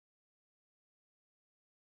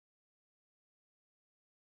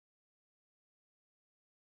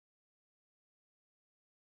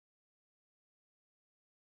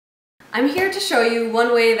I'm here to show you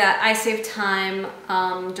one way that I save time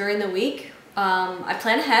during the week. I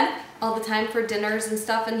plan ahead all the time for dinners and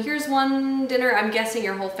stuff, and here's one dinner I'm guessing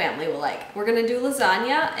your whole family will like. We're gonna do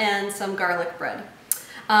lasagna and some garlic bread.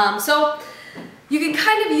 So you can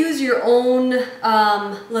kind of use your own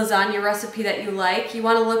lasagna recipe that you like. You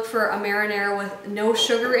want to look for a marinara with no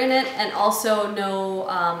sugar in it and also no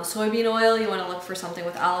soybean oil. You want to look for something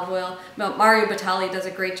with olive oil. Mario Batali does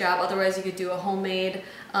a great job. Otherwise you could do a homemade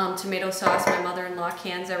tomato sauce. My mother-in-law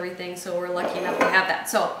cans everything, so we're lucky enough to have that.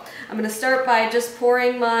 So I'm going to start by just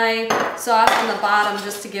pouring my sauce on the bottom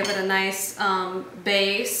just to give it a nice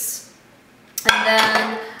base. And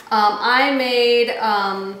then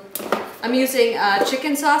I'm using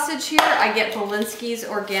chicken sausage here. I get Belinsky's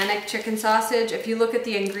organic chicken sausage. If you look at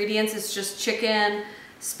the ingredients, it's just chicken,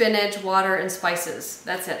 spinach, water, and spices.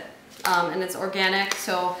 That's it. And it's organic,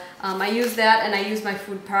 so I use that, and I use my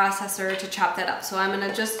food processor to chop that up. So I'm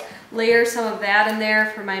gonna just layer some of that in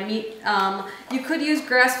there for my meat. You could use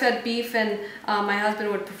grass-fed beef, and my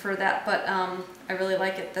husband would prefer that, but I really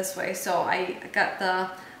like it this way. So I got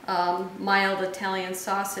the mild Italian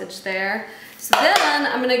sausage there. So then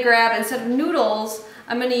I'm gonna grab, instead of noodles,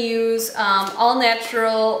 I'm gonna use all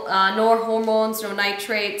natural, no hormones, no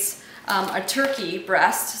nitrates, a turkey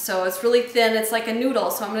breast. So it's really thin, it's like a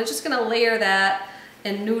noodle. So I'm just gonna layer that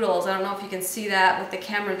in noodles. I don't know if you can see that with the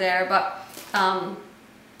camera there, but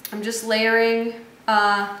I'm just layering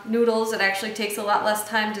noodles. It actually takes a lot less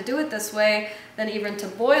time to do it this way than even to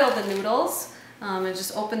boil the noodles. And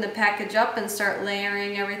just open the package up and start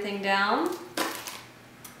layering everything down.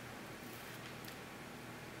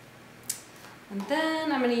 And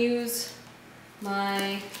then I'm going to use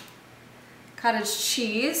my cottage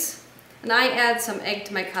cheese. And I add some egg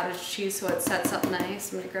to my cottage cheese so it sets up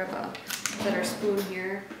nice. I'm going to grab a better spoon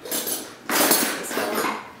here.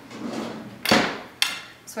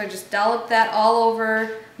 So I just dollop that all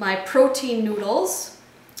over my protein noodles.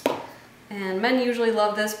 And men usually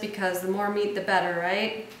love this because the more meat the better,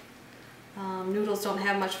 right? Noodles don't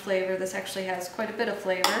have much flavor. This actually has quite a bit of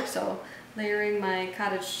flavor. So layering my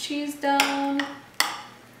cottage cheese down.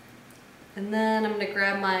 And then I'm going to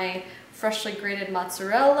grab my freshly grated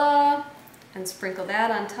mozzarella and sprinkle that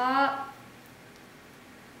on top.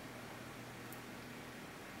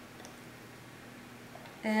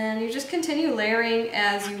 And you just continue layering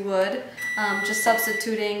as you would, just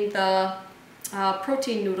substituting the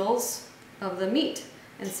protein noodles of the meat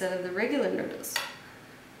instead of the regular noodles.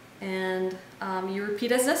 And you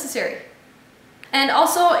repeat as necessary. And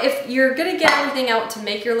also, if you're gonna get everything out to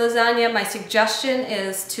make your lasagna, my suggestion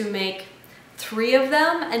is to make 3 of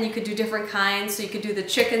them, and you could do different kinds. So you could do the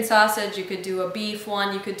chicken sausage, you could do a beef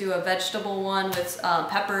one, you could do a vegetable one with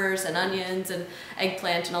peppers and onions and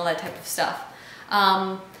eggplant and all that type of stuff.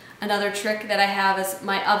 Another trick that I have is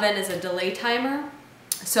my oven is a delay timer.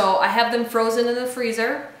 So I have them frozen in the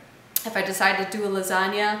freezer. If I decide to do a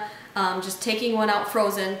lasagna, just taking one out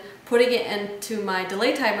frozen, putting it into my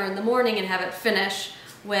delay timer in the morning and have it finish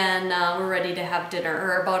when we're ready to have dinner,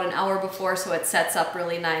 or about an hour before, so it sets up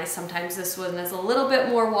really nice. Sometimes this one is a little bit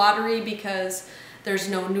more watery because there's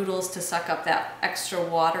no noodles to suck up that extra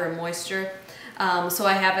water and moisture. So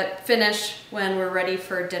I have it finish when we're ready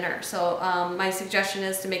for dinner. So my suggestion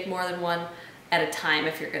is to make more than one at a time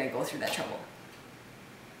if you're gonna go through that trouble.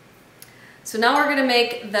 So now we're going to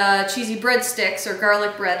make the cheesy breadsticks or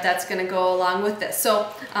garlic bread that's going to go along with this. So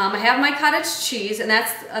I have my cottage cheese, and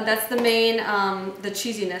that's the main the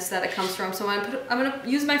cheesiness that it comes from. So I'm going to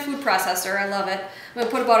use my food processor. I love it. I'm going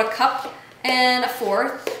to put about 1 1/4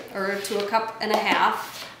 cup or to 1.5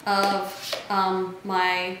 cups of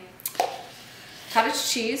my cottage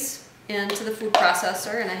cheese into the food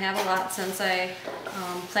processor, and I have a lot since I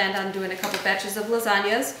planned on doing a couple batches of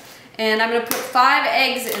lasagnas. And I'm going to put 5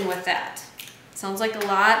 eggs in with that. Sounds like a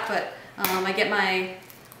lot, but I get my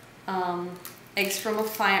eggs from a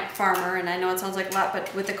farmer, and I know it sounds like a lot,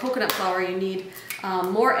 but with the coconut flour you need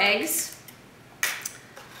more eggs.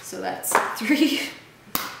 So that's 3,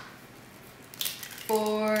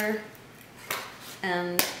 4,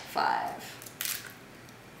 and 5.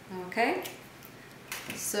 Okay,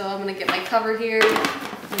 so I'm gonna get my cover here.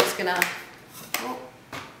 I'm just gonna, oh,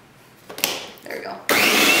 there we go.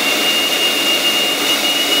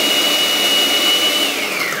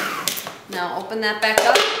 Now open that back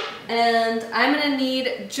up, and I'm going to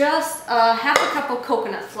need just 1/2 cup of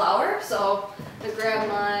coconut flour. So I'm going to grab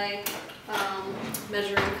my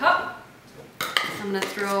measuring cup. I'm going to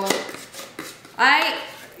throw,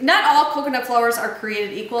 not all coconut flours are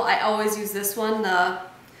created equal. I always use this one, the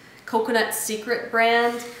Coconut Secret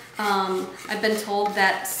brand. I've been told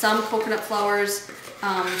that some coconut flours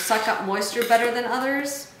suck up moisture better than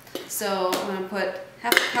others. So I'm going to put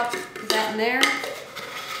half a cup of that in there.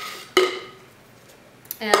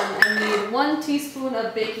 And I need 1 teaspoon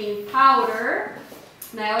of baking powder.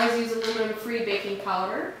 And I always use aluminum-free baking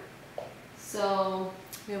powder. So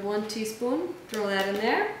we have 1 teaspoon, throw that in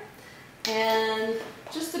there. And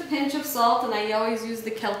just a pinch of salt, and I always use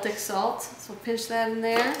the Celtic salt. So pinch that in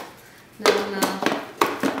there. Now I'm going to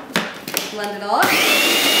blend it all up.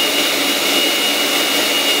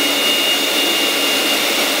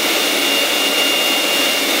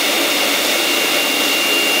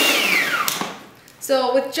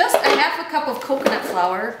 So with just a half a cup of coconut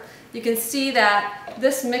flour, you can see that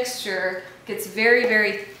this mixture gets very,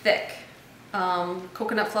 very thick.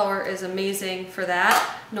 Coconut flour is amazing for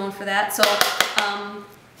that, known for that. So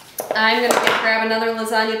I'm going to grab another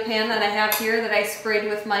lasagna pan that I have here that I sprayed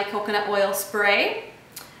with my coconut oil spray.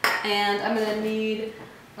 And I'm going to need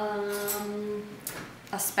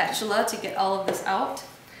a spatula to get all of this out.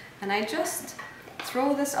 And I just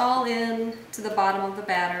throw this all in to the bottom of the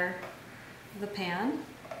batter of the pan.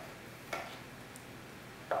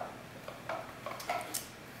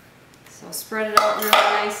 So spread it out really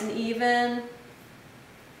nice and even.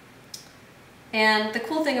 And the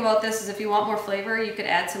cool thing about this is if you want more flavor, you could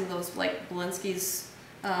add some of those like Belinsky's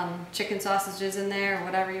chicken sausages in there or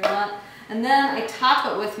whatever you want. And then I top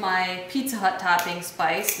it with my Pizza Hut topping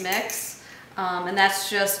spice mix. And that's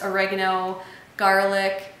just oregano,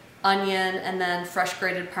 garlic, onion, and then fresh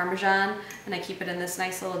grated Parmesan. And I keep it in this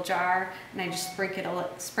nice little jar, and I just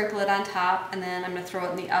sprinkle it on top, and then I'm going to throw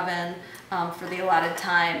it in the oven for the allotted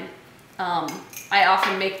time. I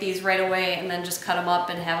often make these right away and then just cut them up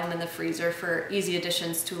and have them in the freezer for easy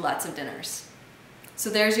additions to lots of dinners.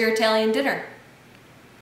 So there's your Italian dinner.